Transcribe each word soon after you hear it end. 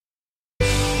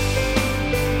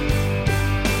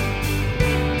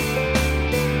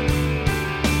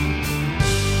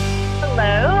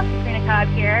Bob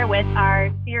here with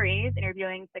our series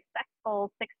interviewing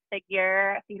successful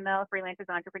six-figure female freelancers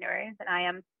and entrepreneurs. And I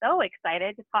am so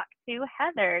excited to talk to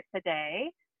Heather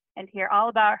today and hear all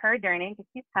about her journey because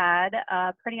she's had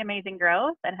pretty amazing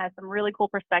growth and has some really cool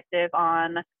perspective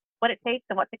on what it takes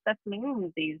and what success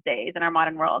means these days in our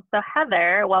modern world. So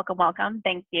Heather, welcome, welcome.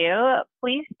 Thank you.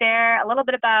 Please share a little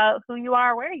bit about who you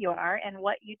are, where you are, and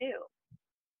what you do.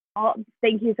 Well,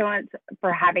 thank you so much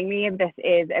for having me. This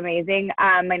is amazing.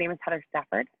 My name is Heather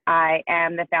Stafford. I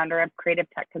am the founder of Creative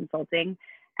Tech Consulting,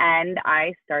 and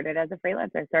I started as a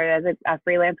freelancer. I started as a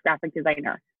freelance graphic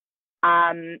designer.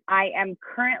 I am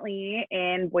currently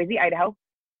in Boise, Idaho.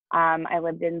 I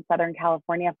lived in Southern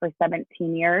California for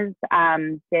 17 years,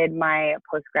 did my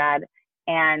postgrad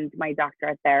and my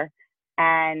doctorate there,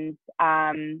 and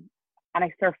I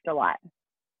surfed a lot.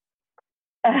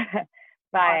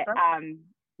 But awesome.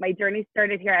 My journey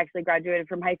started here. I actually graduated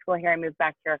from high school here. I moved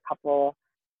back here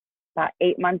about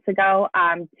 8 months ago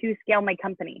to scale my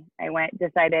company. I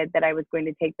decided that I was going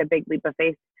to take the big leap of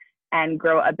faith and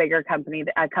grow a bigger company,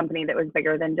 a company that was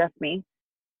bigger than just me,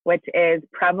 which is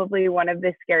probably one of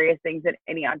the scariest things that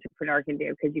any entrepreneur can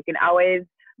do, because you can always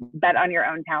bet on your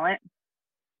own talent.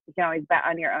 You can always bet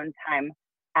on your own time.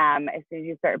 As soon as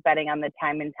you start betting on the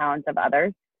time and talents of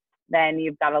others, then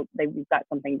you've got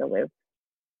something to lose,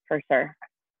 for sure.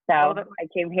 So I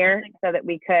came here so that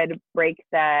we could break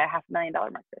the $500,000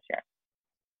 mark this year.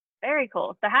 Very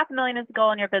cool. So $500,000 is the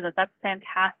goal in your business. That's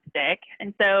fantastic.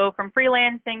 And so from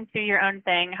freelancing to your own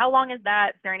thing, how long has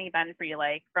that journey been for you?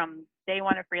 Like from day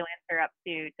one of freelancer up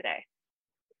to today?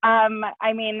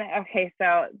 Okay,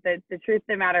 so the truth of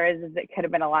the matter is it could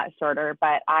have been a lot shorter,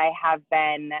 but I have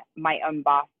been my own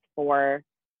boss for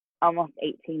almost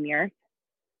 18 years.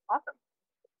 Awesome.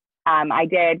 I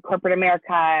did corporate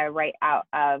America right out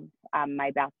of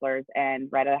my bachelor's and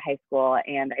right out of high school,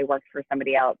 and I worked for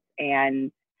somebody else,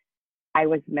 and I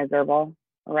was miserable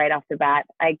right off the bat.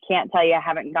 I can't tell you I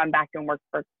haven't gone back and worked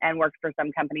for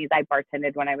some companies. I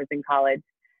bartended when I was in college.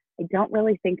 I don't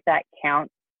really think that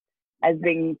counts as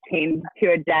being chained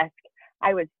to a desk.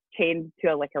 I was chained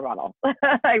to a liquor bottle.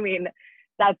 I mean,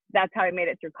 that's how I made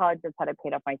it through college. That's how I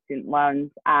paid off my student loans.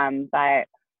 But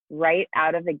right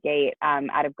out of the gate,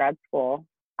 out of grad school,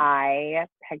 I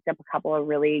picked up a couple of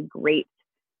really great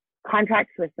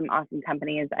contracts with some awesome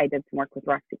companies. I did some work with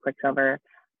Roxy Quicksilver.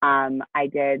 I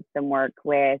did some work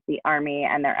with the Army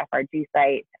and their FRG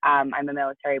site. I'm a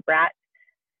military brat,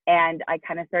 and I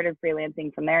kind of started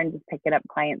freelancing from there and just picking up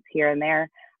clients here and there.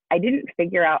 I didn't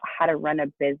figure out how to run a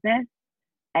business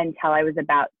until I was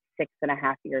about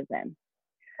 6.5 years in.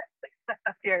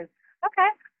 6.5 years. Okay.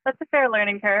 That's a fair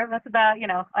learning curve. That's about,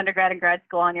 undergrad and grad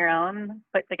school on your own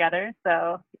put together.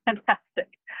 So fantastic.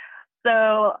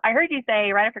 So I heard you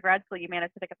say right after grad school, you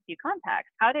managed to pick up a few contacts.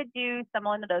 How did you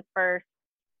stumble into those first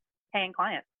paying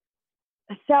clients?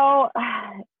 So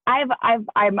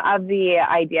I'm of the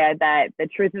idea that the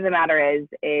truth of the matter is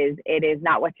it is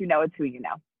not what you know, it's who you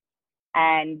know.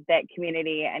 And that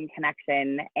community and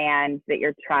connection, and that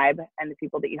your tribe and the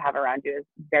people that you have around you is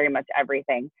very much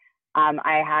everything.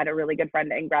 I had a really good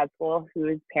friend in grad school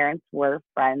whose parents were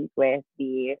friends with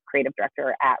the creative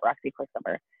director at Roxy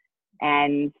Quicksilver,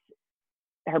 and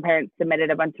her parents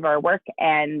submitted a bunch of our work,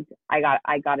 and I got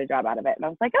a job out of it. And I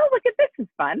was like, oh, look at this, is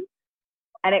fun.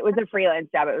 And it was a freelance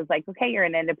job. It was like, okay, you're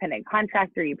an independent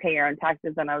contractor, you pay your own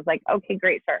taxes. And I was like, okay,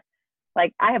 great, sure.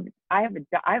 Like I have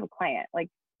a client. Like,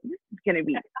 this is gonna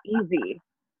be easy.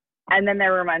 And then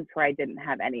there were months where I didn't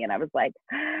have any, and I was like,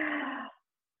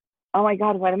 oh my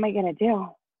God, what am I gonna do?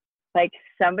 Like,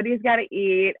 somebody's got to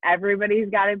eat, everybody's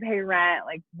got to pay rent.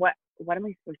 Like, what am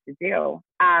I supposed to do?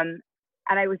 And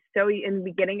I was in the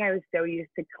beginning, I was so used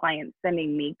to clients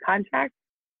sending me contracts.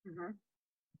 Mm-hmm.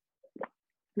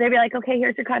 They'd be like, okay,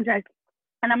 here's your contract.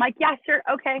 And I'm like, yeah, sure,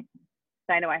 okay.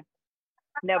 Sign away.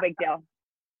 No big deal.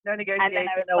 No negotiation,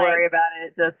 no worry about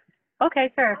it. Just, okay,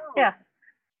 sure, yeah.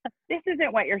 This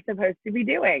isn't what you're supposed to be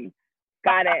doing.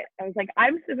 Got it. I was like,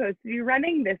 I'm supposed to be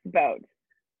running this boat.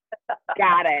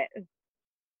 Got it. Okay.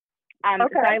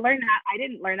 So I learned that. I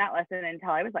didn't learn that lesson until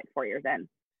I was like 4 years in.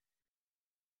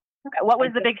 Okay. What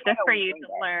was the big shift for you to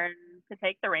learn to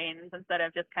take the reins instead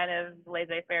of just kind of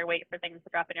laissez-faire, wait for things to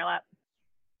drop in your lap?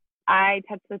 I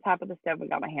touched the top of the stove and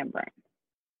got my hand burnt.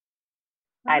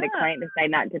 I had a client decide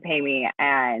not to pay me,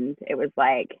 and it was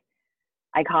like,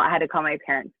 I had to call my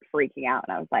parents freaking out,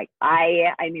 and I was like,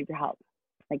 I need your help.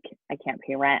 Like, I can't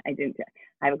pay rent. I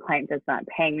have a client that's not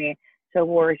paying me. So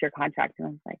where's your contract? And I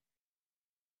was like,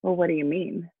 well, what do you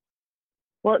mean?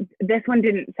 Well, this one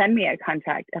didn't send me a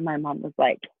contract. And my mom was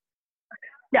like,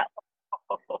 no.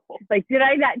 Like, did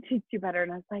I not teach you better?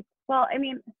 And I was like, well, I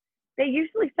mean, they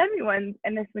usually send me ones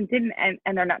and this one didn't,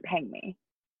 and they're not paying me.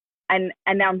 And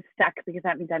now I'm stuck because I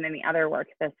haven't done any other work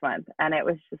this month. And it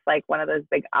was just like one of those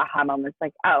big aha moments,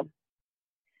 like, oh,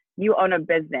 you own a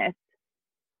business.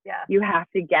 Yeah. You have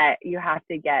to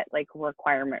get like a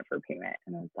requirement for payment.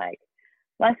 And I was like,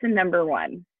 lesson number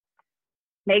 1,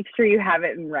 make sure you have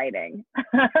it in writing.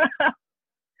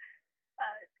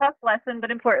 Tough lesson,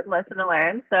 but important lesson to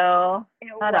learn. So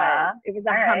it was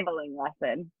a humbling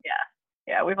lesson.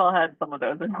 Yeah, we've all had some of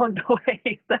those along the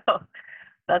way. So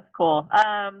that's cool.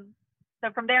 So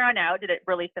from there on out, did it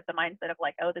really fit the mindset of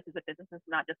like, oh, this is a business, it's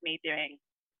not just me doing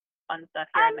fun stuff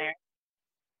here and there?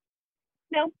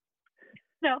 No.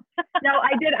 No,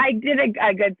 I did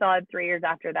a good solid 3 years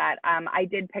after that. I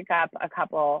did pick up a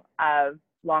couple of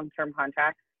long-term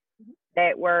contracts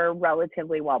that were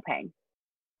relatively well-paying.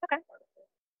 Okay.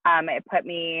 It put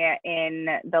me in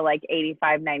the like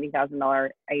 $85,000, $90,000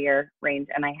 a year range,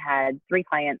 and I had 3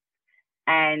 clients,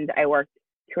 and I worked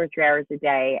 2 or 3 hours a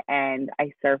day, and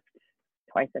I surfed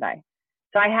twice a day.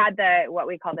 So I had what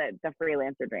we call the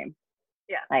freelancer dream.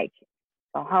 Yeah. Like,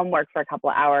 go home, work for a couple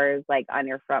of hours, like on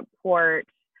your front porch.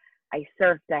 I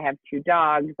surfed. I have 2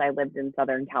 dogs. I lived in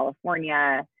Southern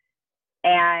California.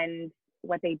 And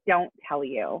what they don't tell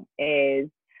you is,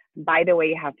 by the way,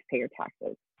 you have to pay your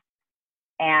taxes.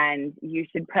 And you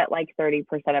should put like 30%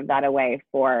 of that away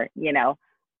for,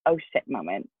 oh shit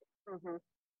moments. Mm-hmm.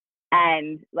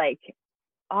 And like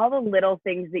all the little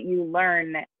things that you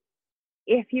learn,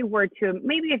 if you were to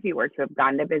have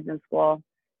gone to business school.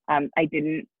 I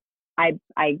didn't. I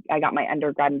got my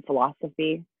undergrad in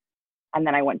philosophy, and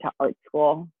then I went to art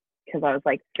school because I was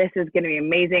like, this is going to be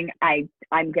amazing.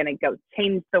 I'm going to go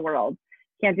change the world.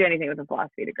 Can't do anything with a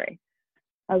philosophy degree.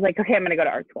 I was like, okay, I'm going to go to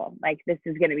art school. Like, this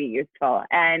is going to be useful.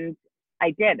 And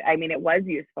I did. I mean, it was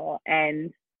useful.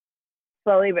 And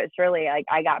slowly but surely, like,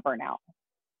 I got burnt out.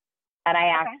 And I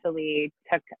actually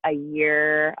took a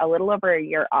little over a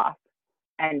year off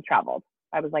and traveled.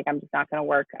 I was like, I'm just not going to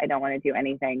work. I don't want to do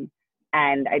anything.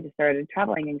 And I just started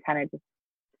traveling and kind of just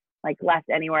like left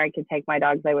anywhere I could take my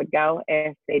dogs, I would go.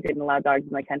 If they didn't allow dogs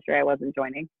in the country, I wasn't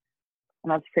joining.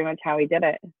 And that's pretty much how we did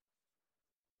it.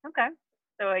 Okay.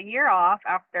 So a year off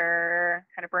after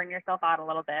kind of burning yourself out a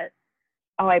little bit.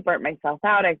 Oh, I burnt myself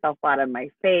out. I fell flat on my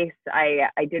face. I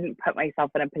didn't put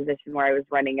myself in a position where I was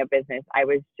running a business. I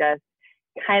was just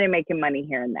kind of making money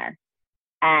here and there.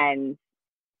 And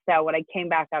so when I came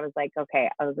back, I was like, okay,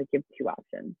 you have 2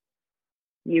 options.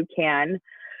 You can,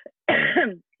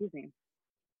 excuse me,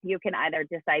 you can either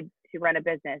decide to run a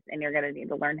business and you're going to need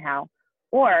to learn how,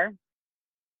 or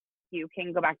you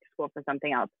can go back to school for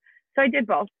something else. So I did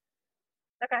both.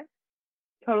 Okay.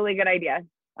 Totally good idea.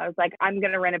 I was like, I'm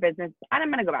going to run a business and I'm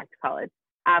going to go back to college.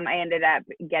 I ended up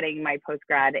getting my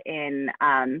postgrad in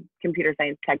computer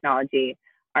science technology,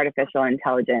 artificial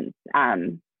intelligence,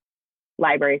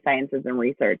 library sciences and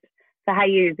research. So how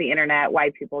you use the internet,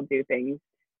 why people do things,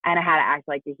 and how to act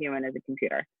like a human as a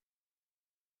computer.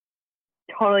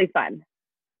 Totally fun.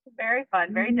 Very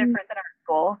fun. Very different than art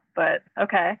school, but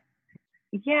okay.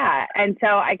 Yeah. And so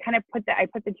I kind of put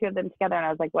the 2 of them together, and I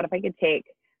was like, what if I could take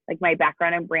like my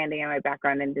background in branding and my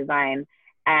background in design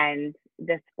and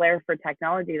this flair for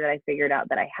technology that I figured out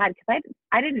that I had, because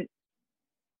I didn't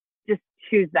just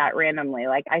choose that randomly.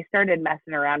 Like, I started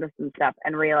messing around with some stuff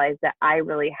and realized that I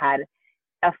really had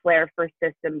a flair for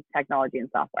systems, technology, and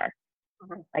software.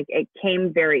 Mm-hmm. Like, it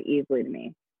came very easily to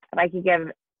me. If I could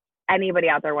give anybody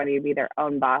out there wanting to be their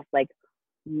own boss, like,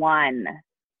 one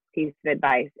piece of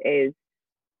advice is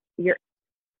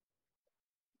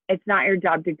it's not your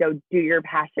job to go do your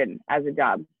passion as a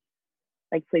job.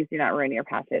 Like, please do not ruin your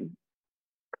passion.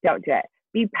 Don't do it.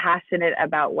 Be passionate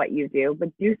about what you do,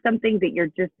 but do something that you're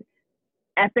just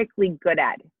epically good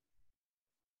at,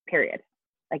 period.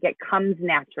 Like, it comes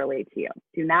naturally to you.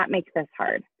 Do not make this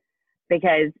hard.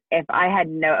 Because if I had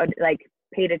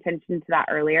paid attention to that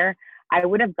earlier, I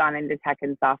would have gone into tech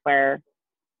and software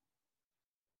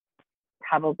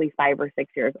probably 5 or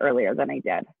 6 years earlier than I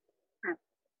did.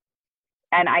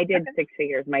 And I did 6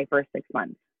 figures my first 6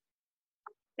 months.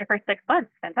 Your first 6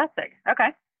 months. Fantastic. Okay.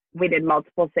 We did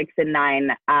multiple 6 and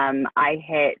 9. I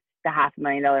hit the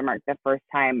 $500,000 mark the first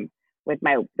time with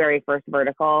my very first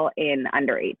vertical in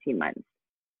under 18 months.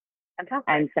 Fantastic.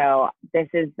 And so this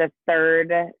is the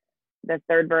third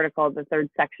vertical, the third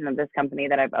section of this company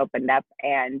that I've opened up.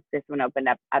 And this one opened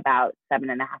up about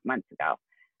 7.5 months ago.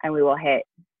 And we will hit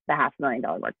the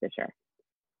 $500,000 mark this year.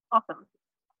 Awesome.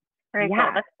 Very cool.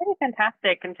 That's pretty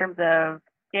fantastic in terms of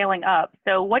scaling up.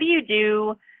 So what do you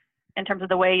do in terms of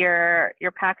the way you're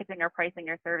packaging or pricing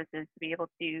your services to be able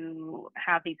to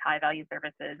have these high value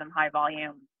services and high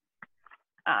volume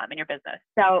in your business?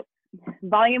 So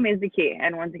volume is the key.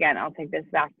 And once again, I'll take this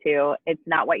back to, it's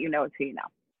not what you know, it's who you know.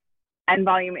 And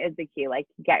volume is the key. Like,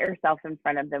 get yourself in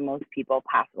front of the most people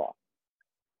possible.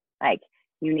 Like,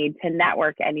 you need to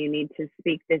network and you need to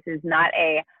speak. This is not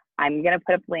a, I'm going to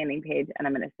put up a landing page and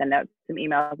I'm going to send out some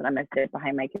emails and I'm going to sit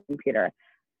behind my computer.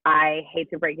 I hate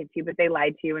to break it to you, but they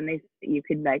lied to you and you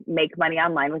could make money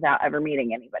online without ever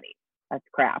meeting anybody. That's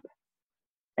crap.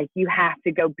 Like, you have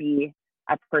to go be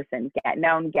a person, get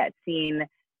known, get seen,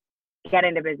 get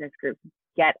into business groups,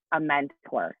 get a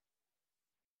mentor,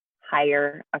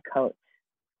 hire a coach.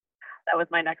 That was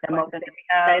my next The question. most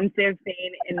expensive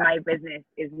thing in my business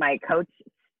is my coach,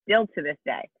 still to this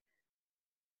day.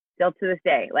 Still to this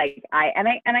day. Like, I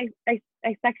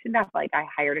sectioned up. Like, I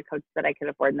hired a coach that I could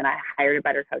afford, and then I hired a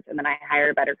better coach, and then I hired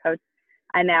a better coach.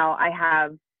 And now I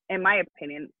have, in my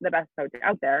opinion, the best coach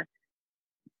out there.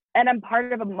 And I'm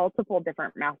part of a multiple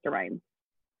different masterminds.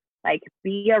 Like,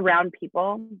 be around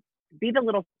people, be the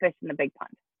little fish in the big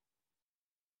pond.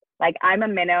 Like, I'm a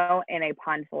minnow in a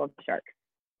pond full of sharks.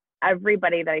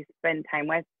 Everybody that I spend time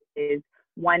with is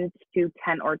 1 to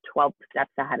 10 or 12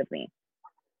 steps ahead of me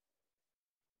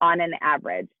on an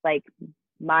average. Like,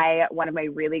 one of my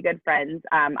really good friends,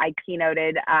 I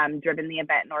keynoted Driven the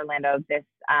event in Orlando this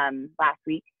last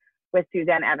week with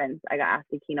Suzanne Evans. I got asked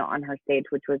to keynote on her stage,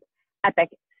 which was epic.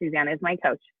 Suzanne is my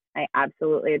coach. I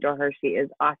absolutely adore her. She is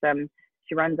awesome.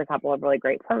 She runs a couple of really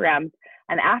great programs.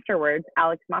 And afterwards,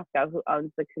 Alex Moscow, who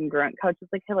owns the Congruent Coach, was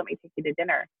like, hey, let me take you to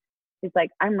dinner. He's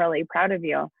like, I'm really proud of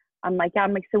you. I'm like, yeah.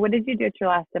 I'm like, so what did you do at your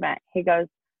last event? He goes,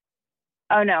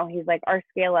 oh no. He's like, our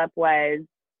scale up was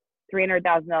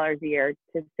 $300,000 a year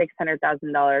to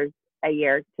 $600,000 a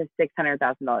year to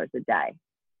 $600,000 a day.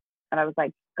 And I was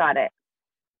like, got it.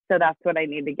 So that's what I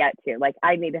need to get to. Like,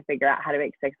 I need to figure out how to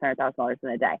make $600,000 in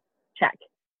a day. Check.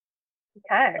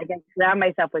 Okay. I can surround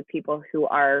myself with people who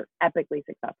are epically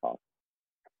successful.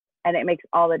 And it makes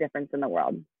all the difference in the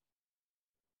world.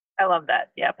 I love that.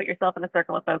 Yeah, put yourself in a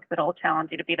circle of folks that'll challenge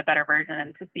you to be the better version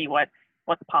and to see what's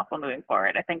possible moving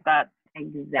forward. I think that's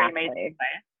exactly amazing.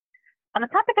 On the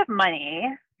topic of money,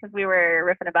 because we were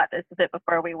riffing about this a bit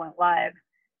before we went live,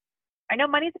 I know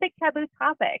money is a big taboo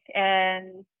topic,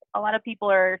 and a lot of people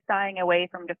are shying away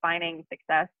from defining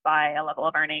success by a level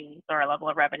of earnings or a level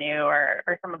of revenue or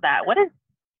some of that. What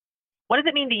does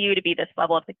it mean to you to be this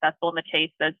level of successful in the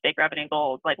chase those big revenue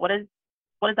goals? Like, what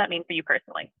does that mean for you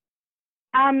personally?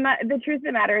 The truth of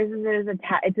the matter is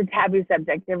it's a taboo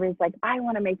subject. Everybody's like, I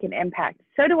want to make an impact.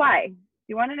 So do I.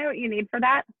 You want to know what you need for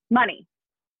that? Money.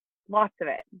 Lots of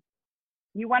it.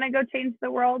 You want to go change the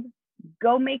world?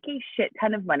 Go make a shit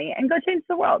ton of money and go change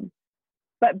the world.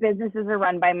 But businesses are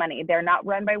run by money. They're not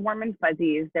run by warm and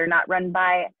fuzzies. They're not run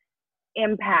by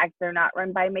impact. They're not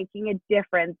run by making a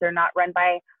difference. They're not run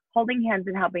by holding hands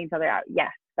and helping each other out.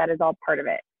 Yes, that is all part of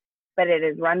it. But it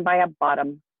is run by a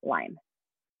bottom line.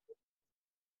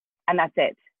 And that's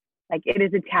it. Like, it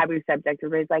is a taboo subject.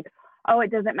 Everybody's like, oh,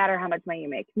 it doesn't matter how much money you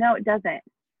make. No, it doesn't.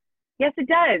 Yes, it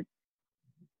does.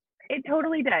 It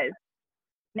totally does.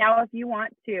 Now, if you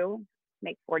want to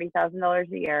make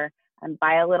 $40,000 a year and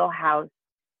buy a little house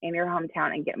in your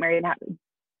hometown and get married,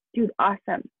 dude,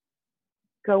 awesome.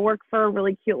 Go work for a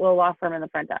really cute little law firm in the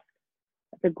front desk.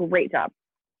 That's a great job.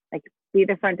 Like, be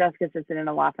the front desk assistant in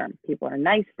a law firm. People are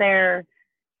nice there.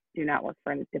 Do not work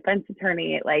for a defense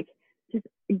attorney. Like, just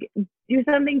do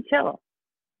something chill.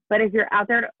 But if you're out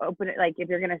there to open it, like, if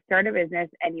you're going to start a business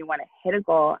and you want to hit a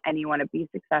goal and you want to be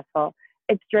successful,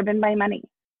 it's driven by money.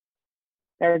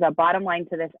 There's a bottom line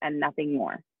to this and nothing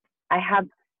more. I have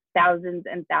thousands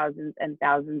and thousands and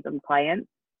thousands of clients.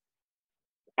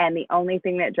 And the only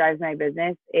thing that drives my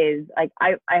business is, like,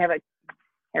 I have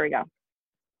here we go.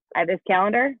 I have this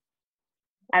calendar,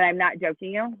 and I'm not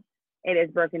joking you. It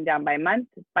is broken down by month,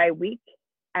 by week,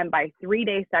 and by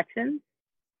 3-day sections.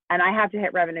 And I have to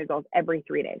hit revenue goals every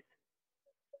 3 days.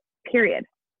 Period.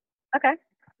 Okay.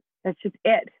 That's just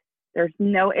it. There's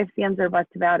no ifs, ands, or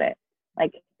buts about it.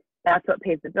 Like, that's what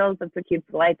pays the bills. That's what keeps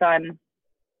the lights on.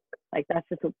 Like, that's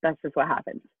just what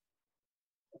happens.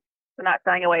 So not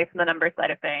shying away from the number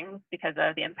side of things because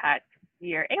of the impact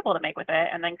you're able to make with it,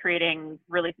 and then creating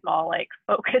really small, like,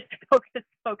 focused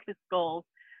goals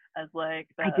as, like,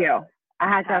 I do. I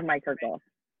have to have micro goals.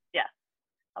 Yeah.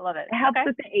 I love it. It helps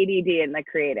with the ADD and the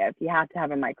creative. You have to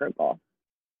have a micro goal.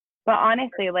 But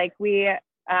honestly, like, we,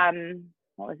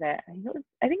 what was it?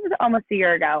 I think it was almost a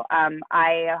year ago.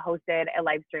 I hosted a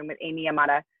live stream with Amy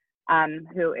Yamada,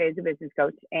 who is a business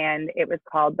coach, and it was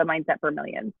called The Mindset for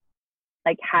Millions.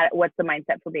 Like, what's the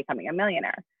mindset for becoming a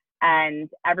millionaire? And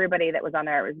everybody that was on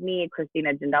there, it was me,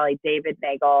 Christina Gendali, David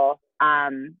Nagel,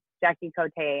 Jackie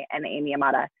Cote, and Amy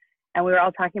Yamada. And we were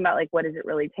all talking about like, what does it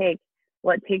really take?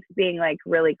 Well, it takes being like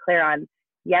really clear on,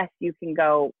 yes, you can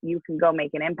go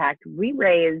make an impact. We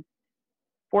raised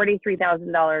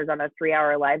 $43,000 on a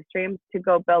 3-hour live stream to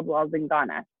go build wells in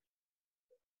Ghana.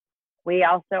 We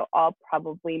also all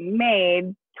probably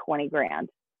made 20 grand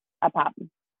a pop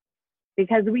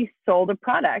because we sold a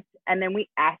product and then we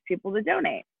asked people to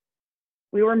donate.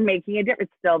 We were making a difference.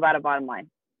 It's still about a bottom line.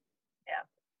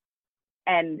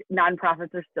 Yeah. And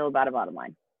nonprofits are still about a bottom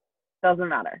line. Doesn't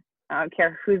matter. I don't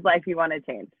care whose life you want to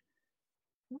change.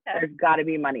 Okay. There's got to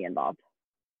be money involved.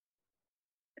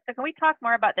 So can we talk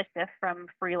more about the shift from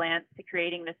freelance to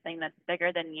creating this thing that's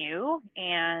bigger than you,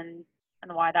 and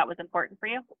why that was important for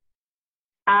you?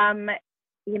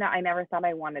 You know, I never thought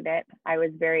I wanted it. I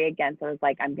was very against. I was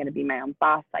like, I'm going to be my own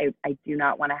boss. I do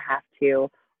not want to have to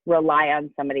rely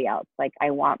on somebody else. Like,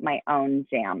 I want my own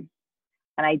jam.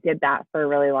 And I did that for a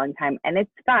really long time. And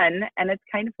it's fun and it's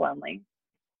kind of lonely.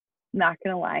 Not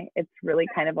going to lie. It's really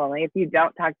kind of lonely if you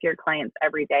don't talk to your clients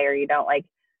every day, or you don't like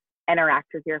interact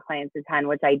with your clients a ton,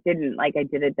 which I didn't. Like, I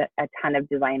did a ton of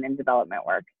design and development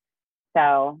work.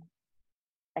 So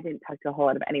I didn't talk to a whole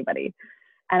lot of anybody.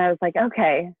 And I was like,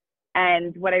 okay.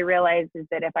 And what I realized is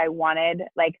that if I wanted,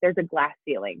 like, there's a glass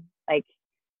ceiling. Like,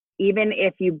 even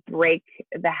if you break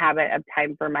the habit of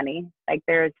time for money, like,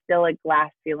 there is still a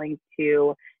glass ceiling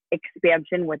to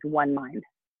expansion with one mind.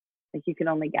 Like, you can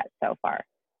only get so far.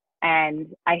 And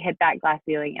I hit that glass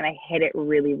ceiling, and I hit it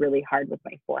really, really hard with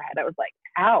my forehead. I was like,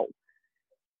 ow,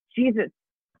 Jesus.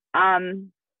 Knock,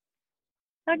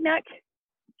 knock.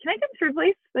 Can I come through,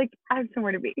 please? Like, I have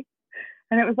somewhere to be.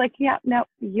 And it was like, yeah, no,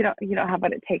 you don't have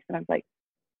what it takes. And I was like,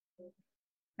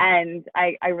 and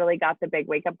I really got the big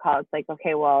wake up call. It's like,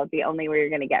 okay, well, the only way you're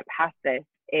going to get past this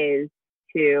is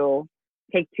to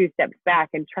take 2 steps back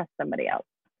and trust somebody else.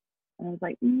 And I was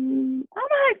like, I don't know how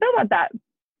I feel about that.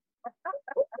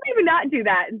 Maybe not do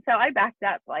that. And so I backed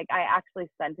up. Like, I actually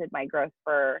stunted my growth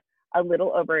for a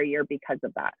little over a year because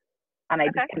of that. And I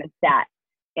just kind of sat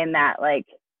in that like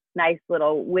nice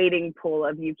little waiting pool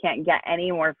of you can't get any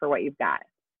more for what you've got.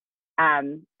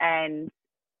 And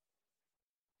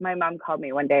my mom called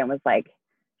me one day and was like,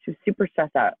 she was super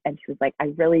stressed out. And she was like, I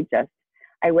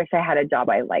wish I had a job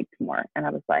I liked more. And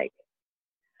I was like,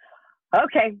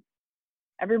 okay,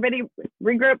 everybody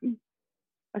regroup.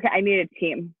 Okay, I need a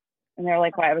team. And they're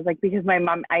like, why? I was like, because my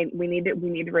mom, we need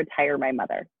to retire my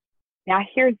mother. Now,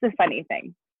 here's the funny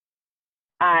thing.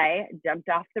 I jumped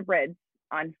off the bridge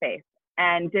on faith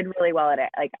and did really well at it.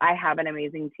 Like, I have an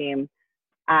amazing team.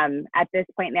 At this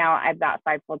point now, I've got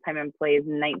 5 full-time employees,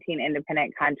 19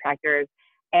 independent contractors,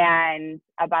 and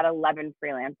about 11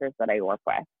 freelancers that I work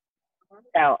with.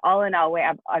 So all in all, we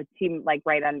have a team like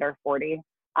right under 40.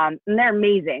 And they're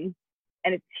amazing,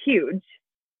 and it's huge.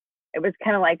 It was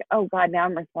kind of like, oh God, now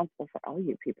I'm responsible for all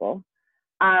you people.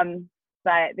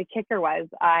 But the kicker was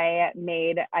I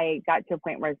got to a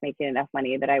point where I was making enough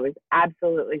money that I was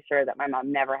absolutely sure that my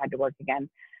mom never had to work again.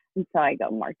 And so I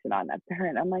marked it on up to her,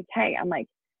 and I'm like, hey,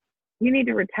 you need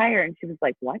to retire. And she was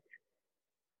like, what?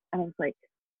 And I was like,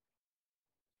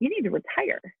 you need to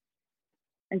retire.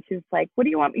 And she was like, what do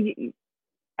you want me?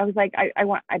 I was like,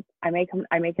 I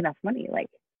make enough money. Like,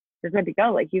 you're good to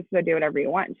go. Like, you can go do whatever you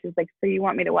want. And she was like, so you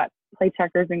want me to what? Play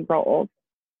checkers and grow old?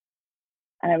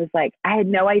 And I was like, I had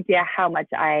no idea how much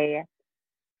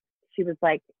she was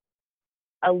like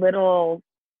a little,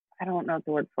 I don't know what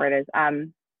the word for it is.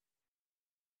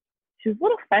 She was a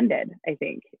little offended, I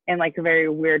think, in like a very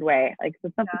weird way. Like,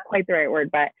 that's not quite the right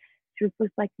word, but she was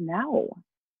just like, no.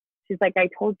 She's like, I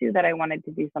told you that I wanted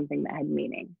to do something that had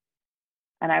meaning.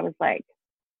 And I was like,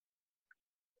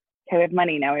 okay, we have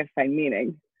money now, we have to find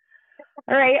meaning.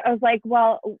 All right. I was like,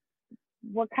 well,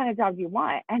 what kind of job do you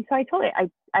want? And so I told her,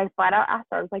 I flat out asked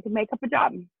her, I was like, make up a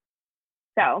job.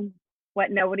 So what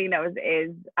nobody knows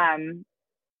is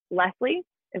Leslie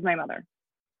is my mother.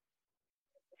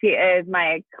 She is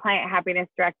my client happiness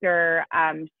director.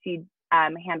 She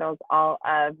handles all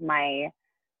of my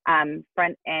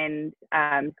front end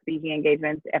speaking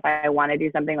engagements. If I want to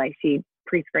do something, like, she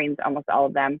pre-screens almost all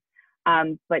of them.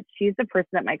 But she's the person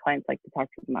that my clients like to talk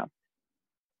to the most.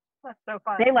 That's so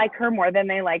fun. They like her more than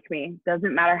they like me.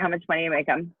 Doesn't matter how much money you make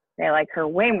them. They like her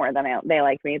way more than they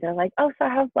like me. They're like, oh, so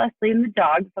how's Leslie and the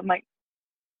dogs? I'm like,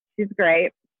 she's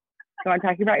great. Do you want to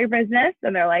talk about your business?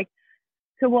 And they're like,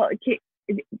 so, well,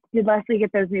 did Leslie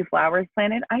get those new flowers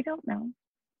planted? I don't know.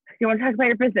 You want to talk about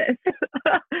your business?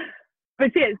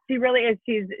 But she really is.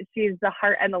 She's the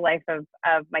heart and the life of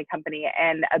my company,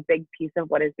 and a big piece of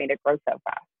what has made it grow so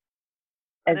fast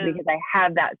is because I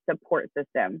have that support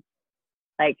system.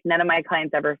 Like, none of my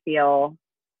clients ever feel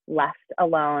left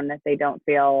alone. They don't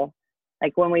feel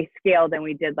Like when we scaled and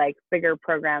we did like bigger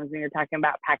programs and you're talking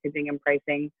about packaging and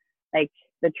pricing, like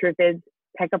the truth is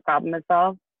pick a problem to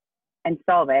solve and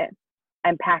solve it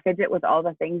and package it with all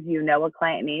the things you know a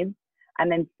client needs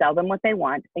and then sell them what they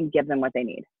want and give them what they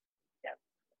need. Yep.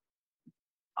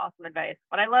 Awesome advice.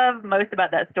 What I love most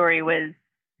about that story was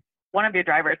one of your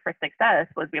drivers for success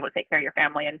was be able to take care of your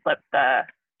family and flip the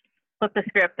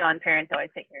script on parents always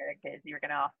take care of their kids. You're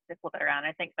going to just flip it around.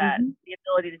 I think that the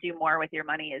ability to do more with your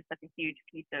money is such a huge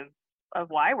piece of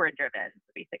why we're driven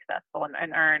to be successful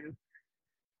and earn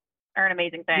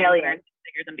amazing things, and earn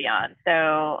figures and beyond.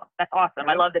 So that's awesome.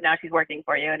 I love that now she's working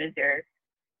for you and is your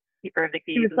keeper of the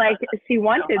keys. She was like, she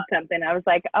wanted something. I was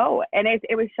like, oh, and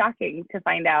it was shocking to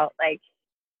find out, like,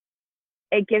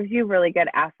 it gives you really good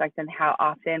aspect in how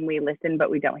often we listen, but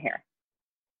we don't hear.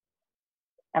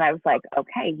 And I was like,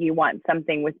 okay, you want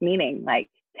something with meaning. Like,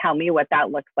 tell me what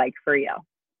that looks like for you.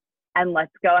 And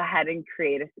let's go ahead and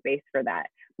create a space for that.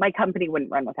 My company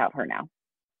wouldn't run without her now.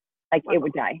 Like, it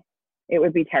would die. It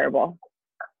would be terrible.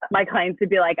 My clients would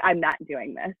be like, I'm not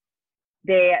doing this.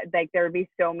 There would be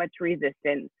so much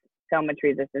resistance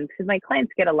because my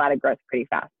clients get a lot of growth pretty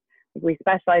fast. Like, we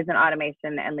specialize in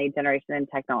automation and lead generation and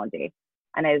technology.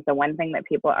 And it is the one thing that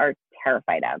people are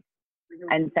terrified of.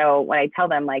 And so when I tell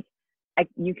them, like,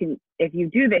 you can, if you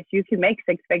do this, you can make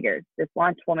 6 figures. This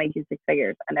launch will make you 6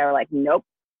 figures. And they're like, nope.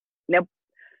 I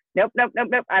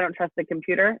don't trust the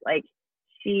computer. Like,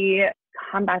 she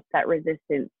combats that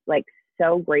resistance like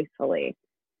so gracefully.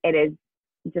 It is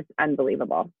just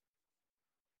unbelievable.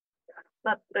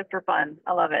 That's super fun.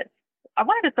 I love it. I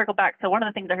wanted to circle back to one of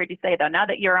the things I heard you say though. Now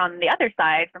that you're on the other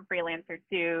side from freelancer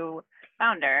to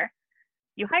founder,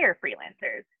 you hire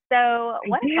freelancers. So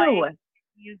what advice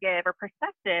you give or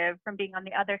perspective from being on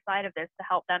the other side of this to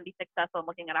help them be successful in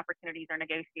looking at opportunities or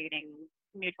negotiating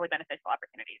mutually beneficial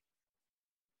opportunities?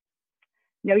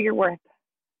 Know your worth.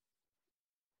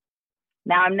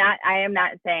 Now I am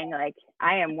not saying like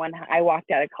I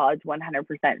walked out of college 100%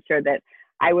 sure that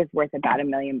I was worth about $1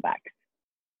 million.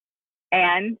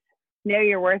 And know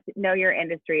your worth, know your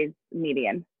industry's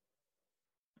median.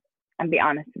 And be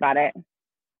honest about it.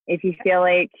 If you feel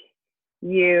like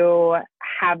you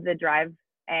have the drive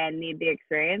and need the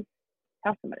experience,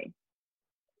 tell somebody.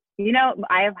 You know,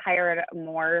 I've hired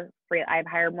more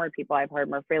people, I've hired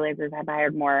more freelancers, I've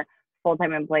hired more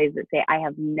full-time employees that say, I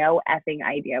have no effing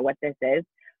idea what this is,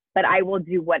 but I will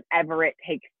do whatever it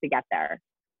takes to get there.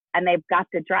 And they've got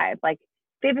the drive. Like,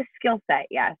 they have a skill set,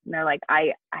 yes. And they're like,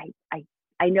 I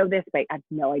know this, but I have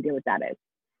no idea what that is.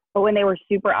 But when they were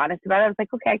super honest about it, I was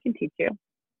like, okay, I can teach you.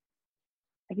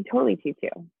 I can totally teach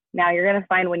you. Now you're going to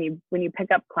find when you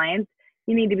pick up clients,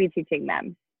 you need to be teaching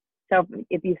them. So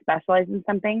if you specialize in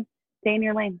something, stay in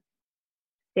your lane.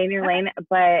 Stay in your lane.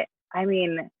 But I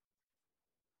mean,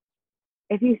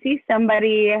 if you see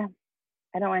somebody,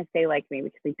 I don't want to say like me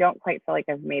because I don't quite feel like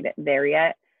I've made it there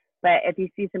yet. But if you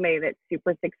see somebody that's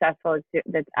super successful,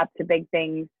 that's up to big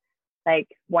things, like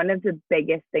one of the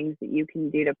biggest things that you can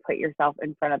do to put yourself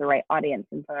in front of the right audience,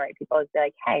 in front of the right people is be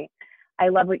like, hey, I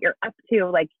love what you're up to.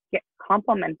 Like,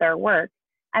 compliment their work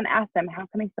and ask them, how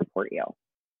can I support you?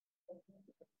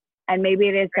 And maybe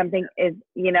it is something is,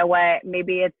 you know what,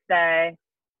 maybe it's a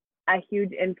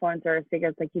huge influencer figure.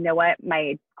 It's like, you know what,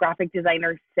 my graphic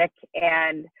designer's sick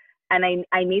and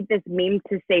I need this meme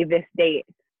to say this date.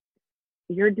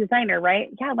 You're a designer, right?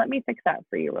 Yeah, let me fix that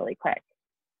for you really quick.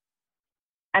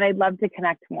 And I'd love to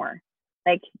connect more.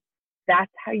 Like,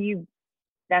 that's how you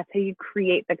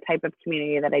create the type of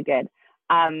community that I did.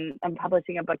 I'm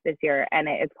publishing a book this year and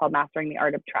it's called Mastering the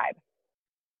Art of Tribe.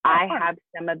 I have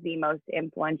some of the most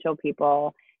influential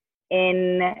people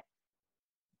in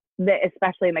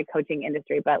especially in the coaching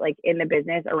industry, but like in the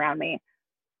business around me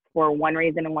for one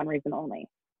reason and one reason only.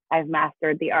 I've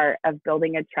mastered the art of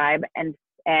building a tribe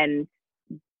and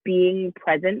being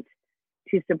present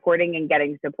to supporting and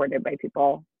getting supported by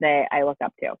people that I look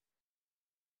up to.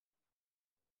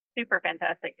 Super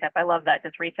fantastic tip. I love that.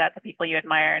 Just reach out to people you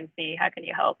admire and see how can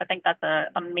you help. I think that's an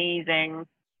amazing,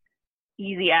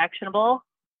 easy, actionable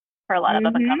for a lot of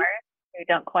up-and-comers who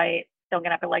don't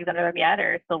get up their legs under them yet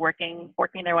or still working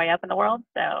their way up in the world.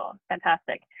 So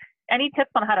fantastic. Any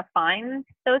tips on how to find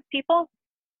those people?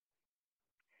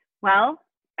 Well,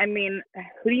 I mean,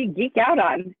 who do you geek out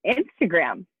on?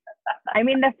 Instagram. I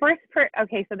mean, the first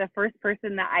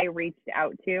person that I reached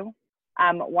out to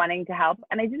wanting to help,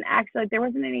 and I didn't actually, there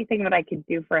wasn't anything that I could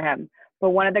do for him, but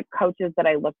one of the coaches that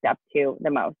I looked up to the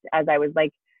most as I was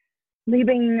like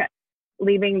leaving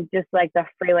just like the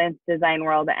freelance design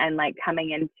world and like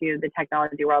coming into the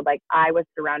technology world, like I was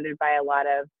surrounded by a lot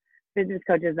of business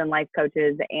coaches and life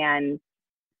coaches and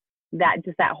that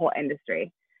whole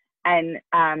industry. And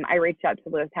I reached out to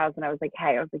Lewis House and I was like,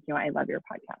 hey, I was like, you know, I love your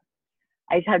podcast.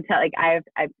 I just had to like, I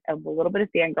have a little bit of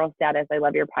fangirl status. I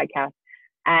love your podcast.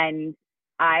 And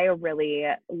I really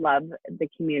love the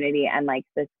community and like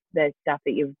the stuff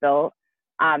that you've built.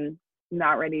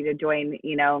 Not ready to join,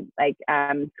 you know, like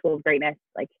School of Greatness,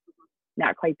 like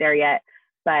not quite there yet,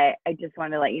 but I just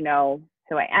wanted to let you know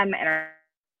who I am and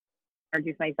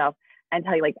introduce myself and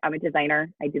tell you like I'm a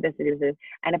designer. I do this,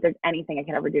 and if there's anything I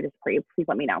can ever do to support you, please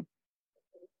let me know.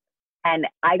 And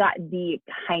I got the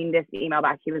kindest email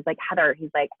back. He was like, Heather, he's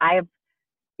like, I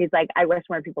wish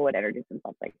more people would introduce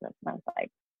themselves like this. And I was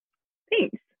like,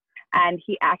 thanks. And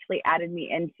he actually added me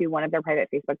into one of their private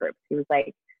Facebook groups. He was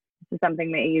like, this is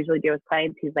something that I usually do with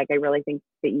clients. He's like, I really think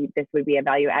that this would be a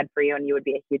value add for you and you would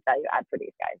be a huge value add for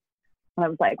these guys. And I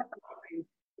was like,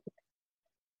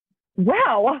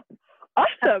 wow,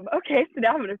 awesome. Okay, so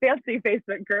now I'm in a fancy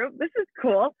Facebook group. This is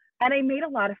cool. And I made a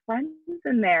lot of friends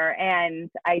in there. And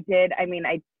I did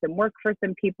some work for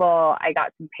some people. I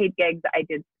got some paid gigs.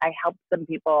 I helped some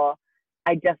people.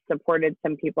 I just supported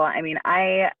some people. I mean,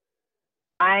 I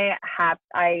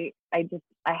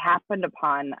happened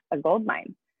upon a gold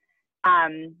mine.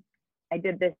 I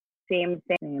did this same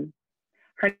thing.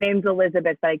 Her name's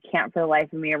Elizabeth, but I can't for the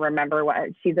life of me remember what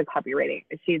she's a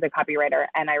copywriter.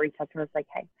 And I reached out to her, I was like,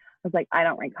 hey, I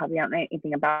don't write copy. I don't know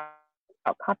anything about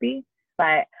copy,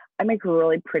 but I make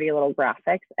really pretty little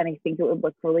graphics. And I think it would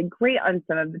look really great on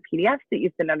some of the PDFs that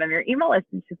you send out on your email list.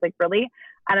 And she's like, really?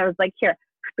 And I was like, here.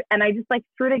 And I just like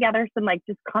threw together some like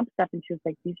just comp stuff. And she was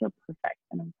like, these are perfect.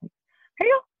 And I was like, here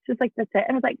you go. She's like, that's it.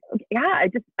 And I was like, okay, yeah,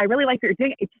 I really like what you're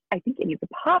doing. I think it needs a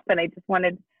pop. And I didn't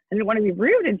want to be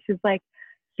rude. And she's like,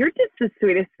 you're just the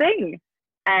sweetest thing.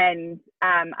 And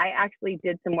I actually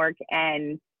did some work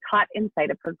and taught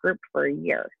inside of her group for a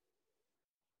year.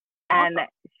 And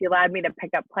she allowed me to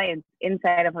pick up clients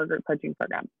inside of her group coaching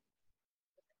program.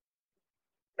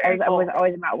 I was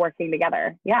always about working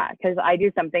together. Yeah, because I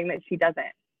do something that she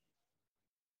doesn't.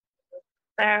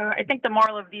 So I think the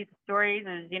moral of these stories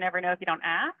is you never know if you don't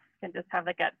ask, and just have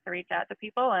the guts to reach out to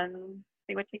people and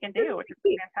see what you can do, which is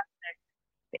fantastic.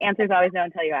 The answer is always no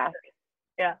until you ask.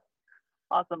 Yeah,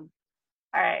 awesome.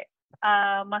 All right.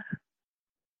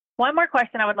 One more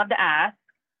question I would love to ask,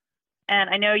 and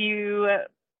I know you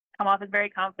come off as very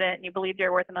confident and you believe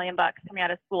you're worth $1 million coming out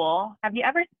of school. Have you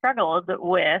ever struggled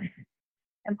with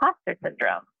imposter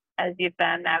syndrome as you've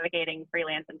been navigating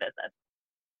freelance and business?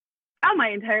 Oh, my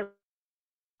entire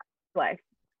life.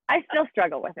 I still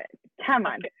struggle with it. Come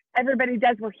on. Everybody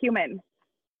does. We're human.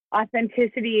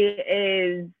 Authenticity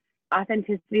is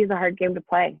a hard game to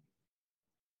play.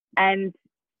 And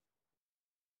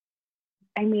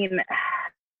I mean,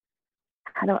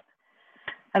 I don't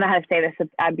know how to say this.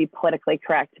 I'd be politically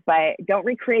correct, but don't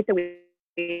recreate the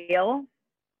wheel,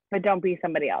 but don't be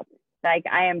somebody else. Like,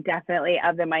 I am definitely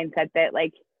of the mindset that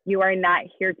like, you are not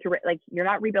here to, like, you're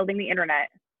not rebuilding the internet,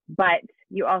 but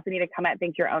you also need to come at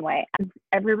things your own way.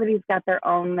 Everybody's got their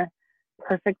own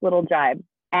perfect little jibe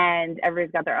and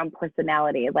everybody's got their own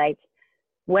personality. Like,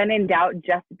 when in doubt,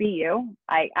 just be you.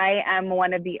 I am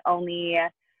one of the only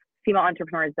female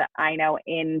entrepreneurs that I know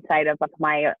inside of like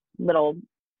my little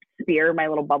sphere, my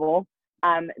little bubble,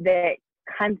 that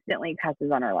constantly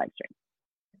cusses on our live stream.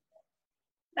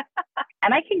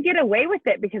 And I can get away with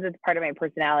it because it's part of my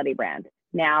personality brand.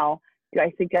 Now, do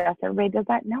I suggest everybody does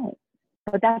that? No,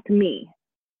 but that's me.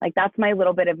 Like, that's my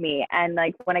little bit of me. And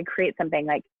like, when I create something,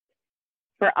 like,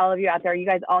 for all of you out there, you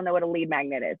guys all know what a lead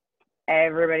magnet is.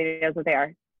 Everybody knows what they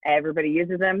are. Everybody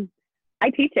uses them. I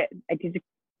teach it. I teach a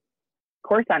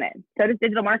course on it. So does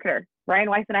Digital Marketer. Ryan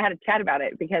Weiss and I had a chat about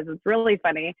it because what's really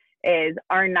funny is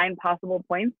our 9 possible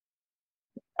points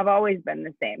have always been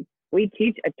the same. We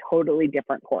teach a totally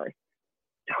different course.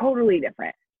 Totally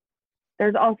different.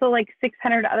 There's also like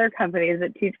 600 other companies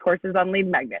that teach courses on lead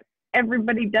magnets.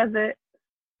 Everybody does it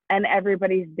and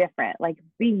everybody's different. Like,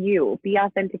 be you, be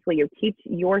authentically you. Teach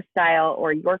your style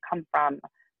or your come from.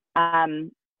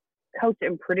 Coach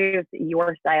and produce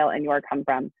your style and your come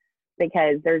from,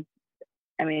 because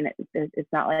it's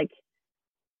not like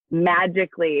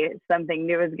magically something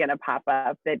new is going to pop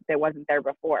up that wasn't there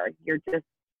before. You're just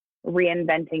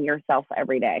reinventing yourself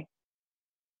every day.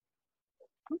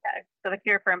 Okay. So the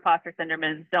cure for imposter syndrome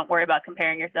is don't worry about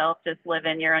comparing yourself. Just live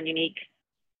in your own unique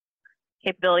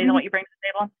capabilities and what you bring to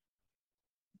the table.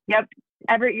 Yep.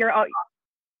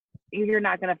 You're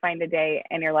not going to find a day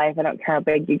in your life. I don't care how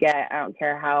big you get. I don't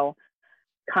care how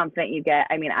confident you get.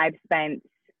 I mean, I've spent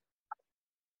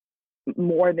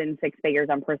more than 6 figures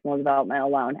on personal development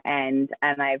alone. And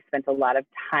I've spent a lot of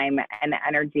time and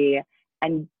energy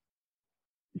and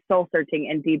soul searching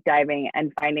and deep diving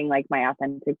and finding like my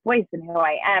authentic voice and who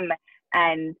I am.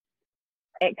 And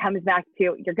it comes back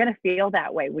to, you're going to feel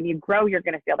that way. When you grow, you're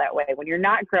going to feel that way. When you're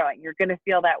not growing, you're going to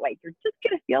feel that way. You're just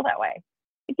going to feel that way.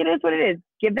 Like, it is what it is.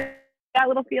 Give that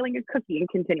little feeling a cookie and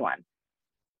continue on.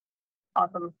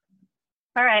 Awesome.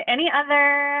 All right. Any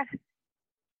other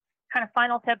kind of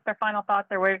final tips or final thoughts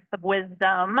or words of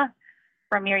wisdom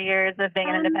from your years of being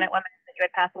an independent woman that you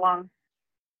would pass along?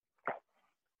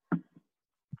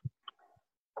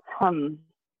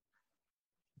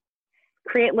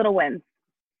 Create little wins.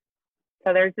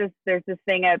 So there's this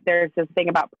thing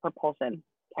about propulsion.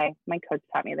 Okay, my coach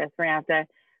taught me this. We're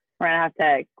gonna have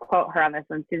to quote her on this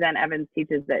one. Suzanne Evans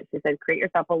teaches it. She said, create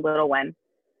yourself a little win,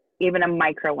 even a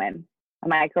micro win. A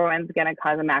micro win's gonna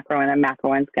cause a macro win. A macro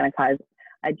win's gonna cause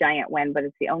a giant win, but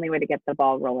it's the only way to get the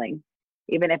ball rolling.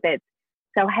 Even if it's,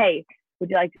 so hey, would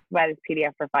you like to buy this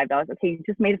PDF for $5? Okay, you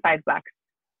just made $5.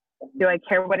 Do I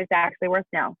care what it's actually worth?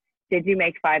 No. Did you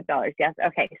make $5? Yes.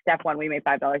 Okay, step one, we made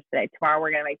 $5 today. Tomorrow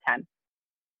we're gonna make 10.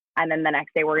 And then the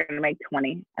next day we're going to make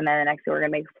 20. And then the next day we're going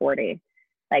to make 40.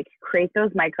 Like, create those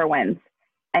micro wins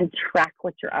and track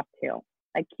what you're up to.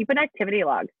 Like, keep an activity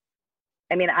log.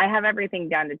 I mean, I have everything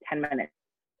down to 10-minute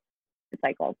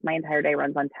cycles. My entire day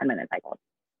runs on 10-minute cycles.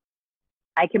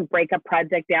 I can break a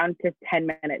project down to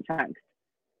 10-minute chunks.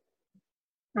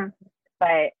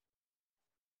 But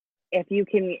if you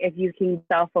can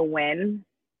self a win,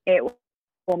 it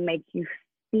will make you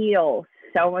feel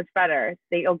so much better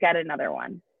that you'll get another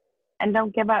one. And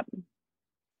don't give up,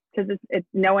 because it's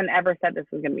no one ever said this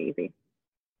was going to be easy.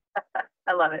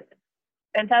 I love it.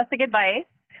 Fantastic advice.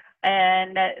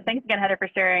 And thanks again, Heather, for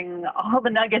sharing all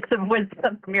the nuggets of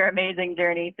wisdom from your amazing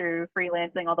journey through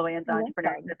freelancing all the way into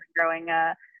entrepreneurship and growing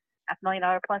a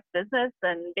 $500,000 plus business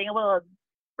and being able to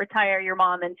retire your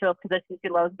mom into a position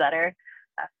she loves better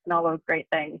and all those great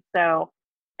things. So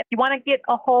if you want to get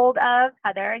a hold of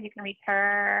Heather, you can reach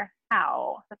her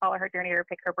how to follow her journey or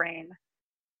pick her brain.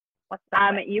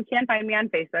 You can find me on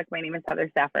Facebook. My name is Heather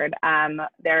Stafford.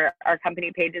 Our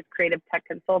company page is Creative Tech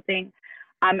Consulting.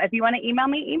 If you want to email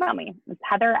me. It's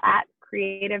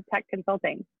Heather@Creative Tech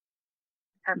Consulting.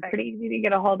 Perfect. Pretty easy to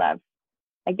get a hold of.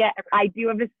 I do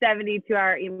have a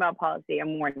 72-hour email policy.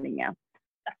 I'm warning you.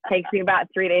 Takes me about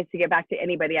 3 days to get back to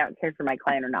anybody. I don't care for my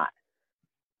client or not.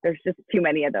 There's just too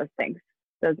many of those things.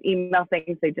 Those email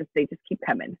things, they just keep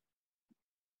coming.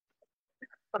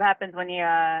 What happens when you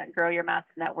grow your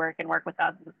massive network and work with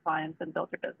thousands of clients and build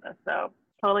your business. So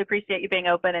totally appreciate you being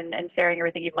open and sharing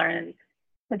everything you've learned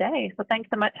today. So thanks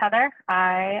so much, Heather.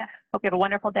 I hope you have a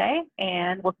wonderful day,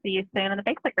 and we'll see you soon in the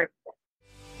Facebook group.